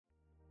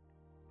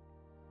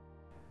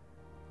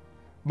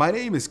My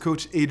name is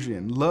Coach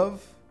Adrian,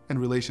 love and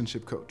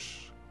relationship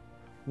coach.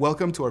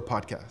 Welcome to our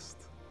podcast.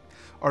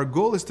 Our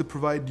goal is to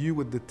provide you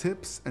with the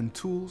tips and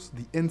tools,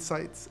 the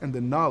insights, and the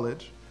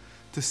knowledge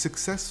to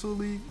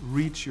successfully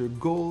reach your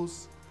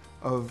goals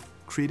of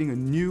creating a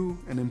new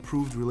and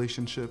improved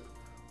relationship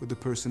with the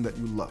person that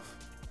you love.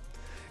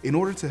 In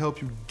order to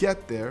help you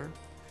get there,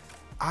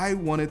 I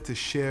wanted to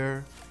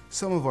share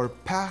some of our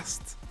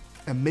past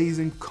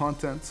amazing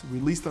content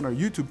released on our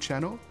YouTube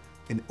channel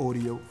in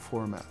audio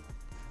format.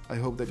 I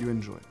hope that you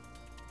enjoy.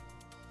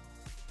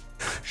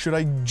 Should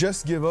I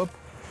just give up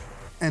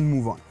and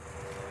move on?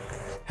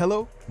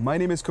 Hello, my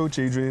name is Coach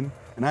Adrian,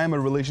 and I am a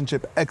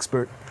relationship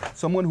expert,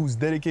 someone who's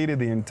dedicated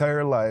their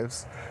entire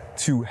lives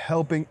to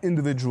helping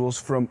individuals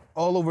from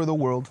all over the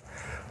world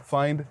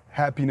find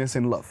happiness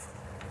and love.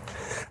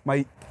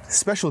 My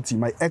specialty,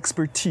 my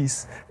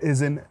expertise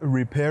is in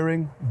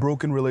repairing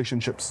broken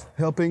relationships,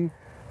 helping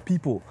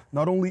people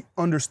not only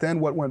understand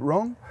what went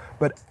wrong,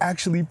 but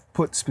actually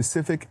put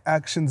specific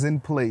actions in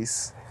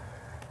place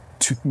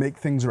to make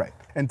things right.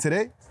 And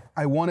today,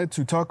 I wanted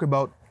to talk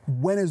about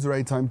when is the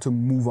right time to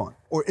move on?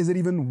 Or is it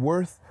even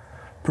worth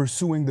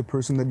pursuing the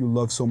person that you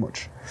love so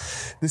much?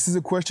 This is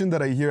a question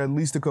that I hear at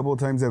least a couple of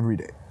times every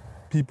day.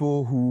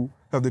 People who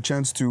have the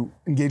chance to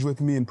engage with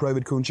me in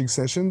private coaching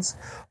sessions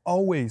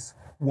always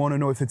want to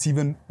know if it's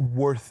even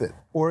worth it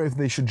or if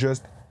they should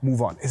just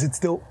move on. Is it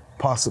still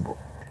possible?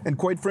 And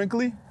quite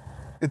frankly,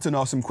 it's an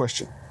awesome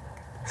question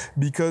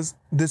because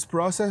this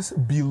process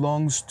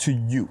belongs to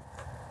you.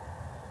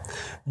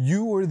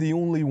 You are the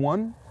only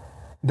one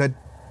that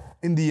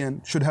in the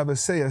end should have a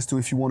say as to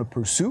if you want to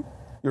pursue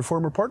your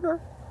former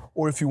partner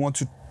or if you want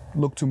to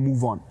look to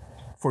move on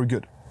for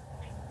good.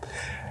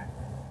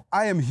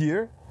 I am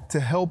here to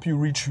help you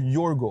reach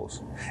your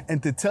goals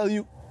and to tell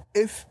you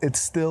if it's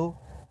still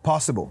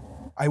possible.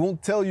 I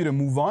won't tell you to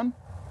move on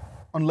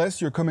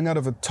unless you're coming out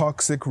of a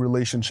toxic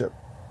relationship.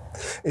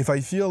 If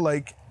I feel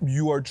like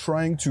you are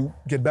trying to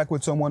get back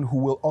with someone who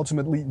will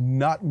ultimately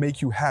not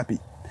make you happy,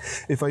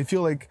 if I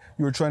feel like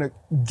you're trying to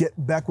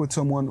get back with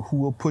someone who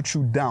will put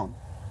you down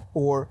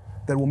or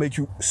that will make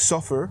you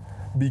suffer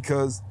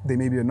because they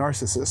may be a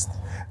narcissist,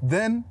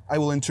 then I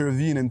will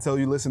intervene and tell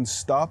you, listen,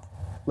 stop,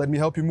 let me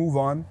help you move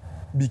on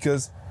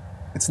because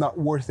it's not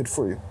worth it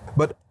for you.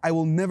 But I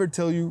will never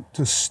tell you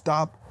to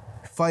stop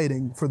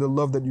fighting for the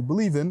love that you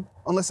believe in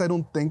unless I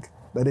don't think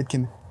that it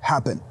can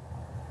happen.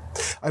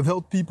 I've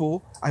helped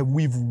people,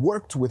 we've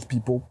worked with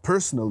people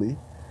personally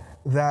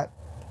that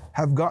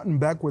have gotten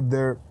back with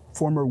their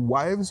former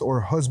wives or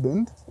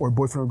husband or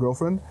boyfriend or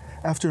girlfriend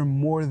after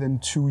more than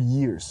 2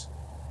 years.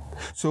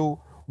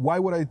 So why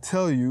would I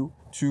tell you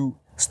to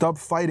stop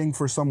fighting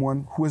for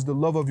someone who is the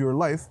love of your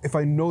life if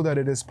I know that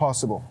it is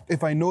possible?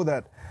 If I know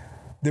that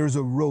there's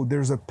a road,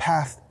 there's a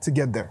path to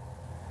get there.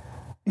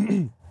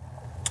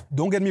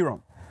 Don't get me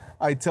wrong.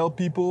 I tell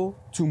people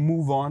to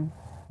move on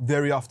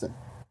very often,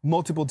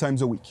 multiple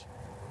times a week,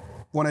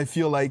 when I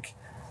feel like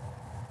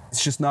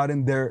it's just not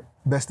in their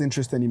best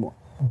interest anymore.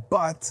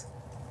 But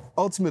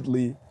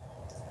ultimately,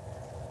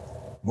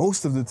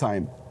 most of the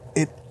time,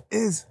 it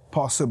is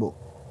possible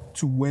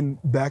to win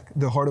back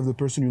the heart of the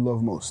person you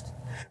love most,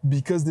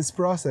 because this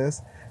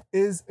process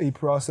is a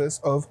process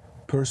of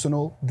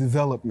personal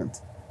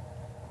development.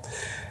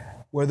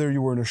 Whether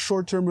you were in a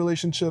short-term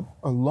relationship,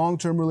 a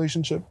long-term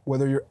relationship,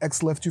 whether your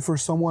ex left you for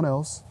someone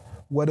else,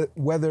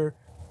 whether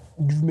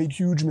you've made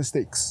huge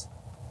mistakes,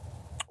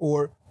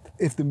 or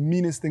if the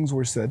meanest things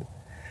were said,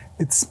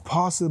 it's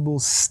possible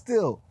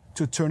still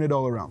to turn it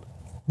all around.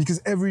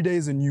 Because every day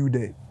is a new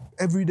day.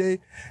 Every day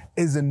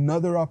is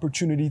another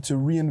opportunity to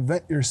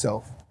reinvent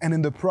yourself, and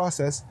in the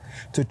process,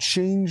 to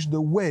change the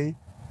way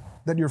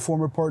that your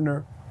former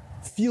partner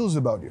feels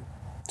about you,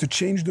 to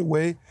change the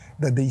way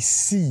that they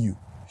see you.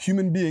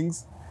 Human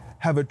beings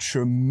have a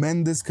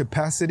tremendous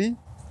capacity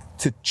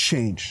to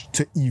change,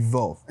 to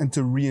evolve, and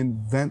to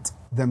reinvent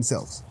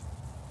themselves.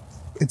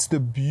 It's the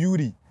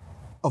beauty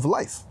of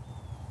life.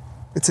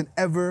 It's an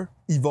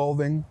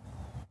ever-evolving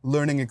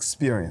learning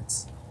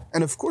experience.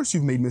 And of course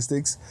you've made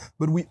mistakes,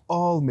 but we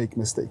all make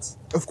mistakes.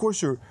 Of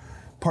course your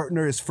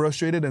partner is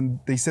frustrated and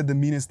they said the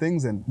meanest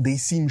things and they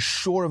seem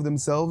sure of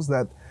themselves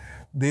that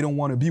they don't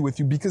want to be with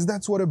you, because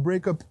that's what a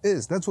breakup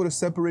is. That's what a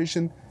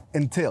separation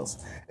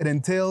entails. It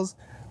entails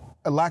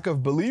a lack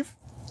of belief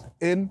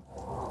in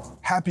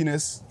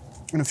happiness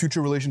in a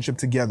future relationship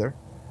together.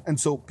 And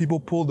so people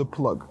pull the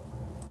plug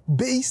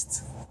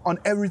based on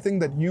everything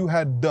that you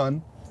had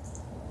done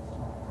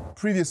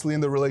previously in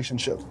the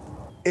relationship.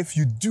 If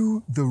you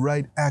do the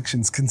right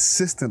actions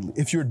consistently,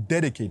 if you're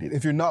dedicated,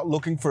 if you're not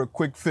looking for a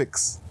quick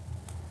fix,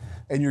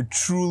 and you're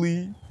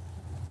truly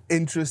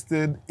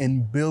interested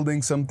in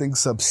building something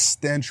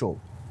substantial,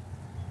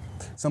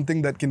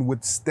 something that can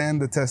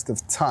withstand the test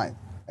of time,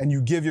 and you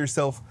give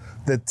yourself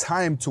the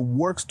time to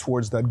work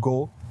towards that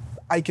goal,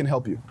 I can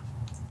help you.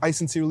 I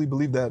sincerely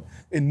believe that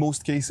in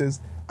most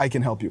cases, I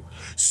can help you.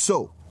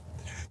 So,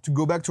 to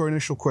go back to our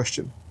initial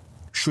question,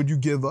 should you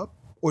give up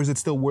or is it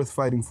still worth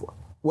fighting for?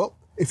 Well,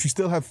 if you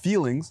still have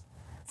feelings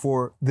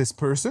for this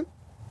person,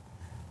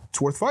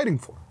 it's worth fighting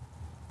for.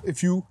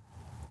 if you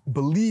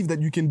believe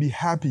that you can be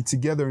happy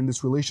together in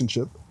this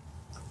relationship,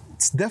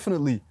 it's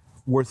definitely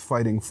worth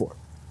fighting for.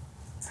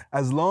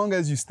 As long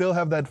as you still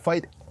have that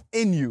fight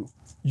in you,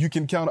 you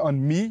can count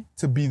on me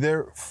to be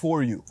there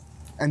for you.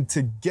 And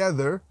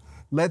together,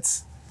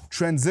 let's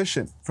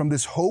transition from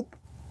this hope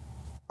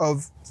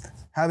of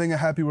having a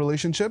happy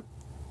relationship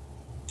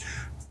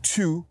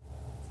to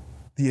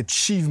the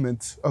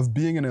achievement of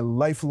being in a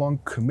lifelong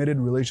committed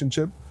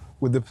relationship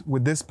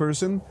with this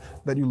person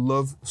that you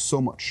love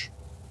so much.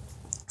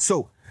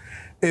 So,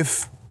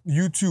 if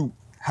you too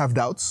have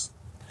doubts,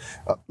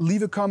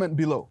 leave a comment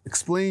below.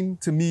 Explain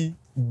to me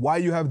why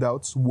you have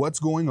doubts, what's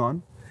going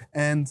on,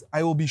 and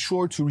I will be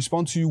sure to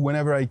respond to you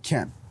whenever I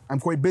can. I'm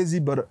quite busy,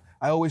 but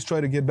I always try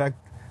to get back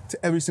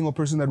to every single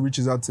person that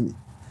reaches out to me,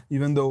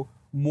 even though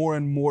more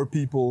and more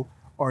people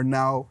are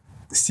now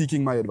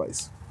seeking my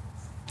advice.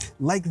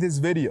 Like this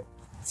video,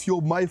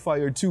 fuel my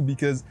fire too,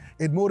 because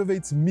it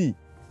motivates me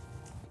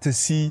to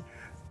see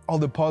all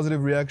the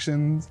positive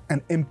reactions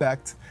and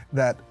impact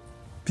that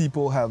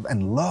people have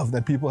and love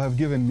that people have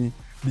given me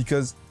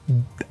because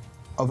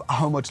of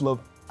how much love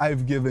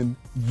I've given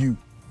you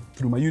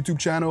through my YouTube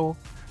channel,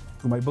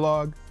 through my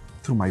blog,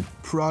 through my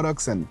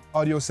products and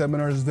audio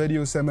seminars,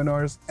 video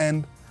seminars,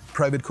 and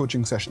private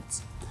coaching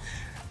sessions.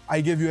 I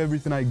give you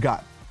everything I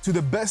got to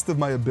the best of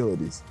my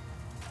abilities.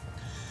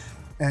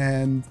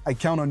 And I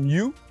count on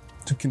you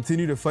to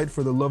continue to fight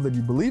for the love that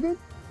you believe in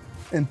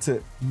and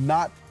to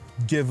not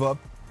give up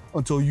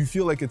until you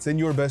feel like it's in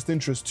your best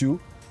interest to,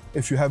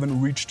 if you haven't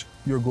reached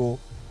your goal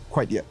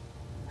quite yet.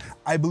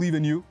 I believe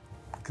in you.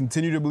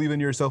 Continue to believe in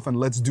yourself, and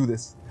let's do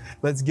this.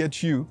 Let's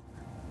get you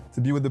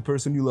to be with the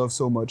person you love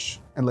so much,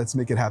 and let's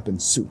make it happen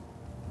soon.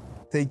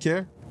 Take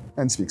care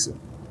and speak soon.